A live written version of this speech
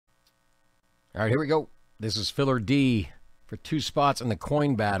All right, here we go. This is filler D for 2 spots in the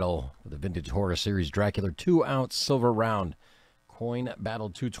coin battle with the Vintage Horror Series Dracula 2-ounce silver round. Coin Battle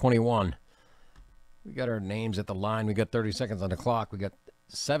 221. We got our names at the line. We got 30 seconds on the clock. We got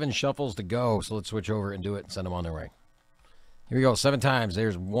 7 shuffles to go, so let's switch over and do it and send them on their way. Here we go, 7 times.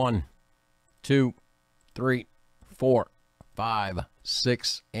 There's 1, 2, 3, 4, 5,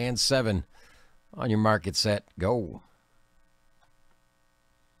 6, and 7. On your mark, get set, go.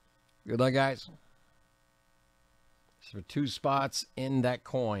 Good luck, guys. So 2 spots in that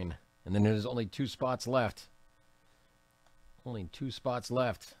coin, and then there's only 2 spots left. Only 2 spots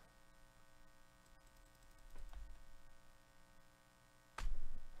left.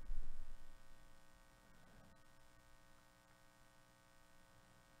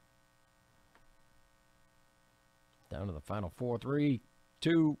 Down to the final 4, 3,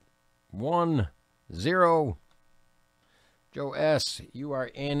 2, 1, 0. Joe S., you are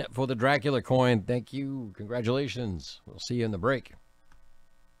in for the Dracula coin. Thank you. Congratulations. We'll see you in the break.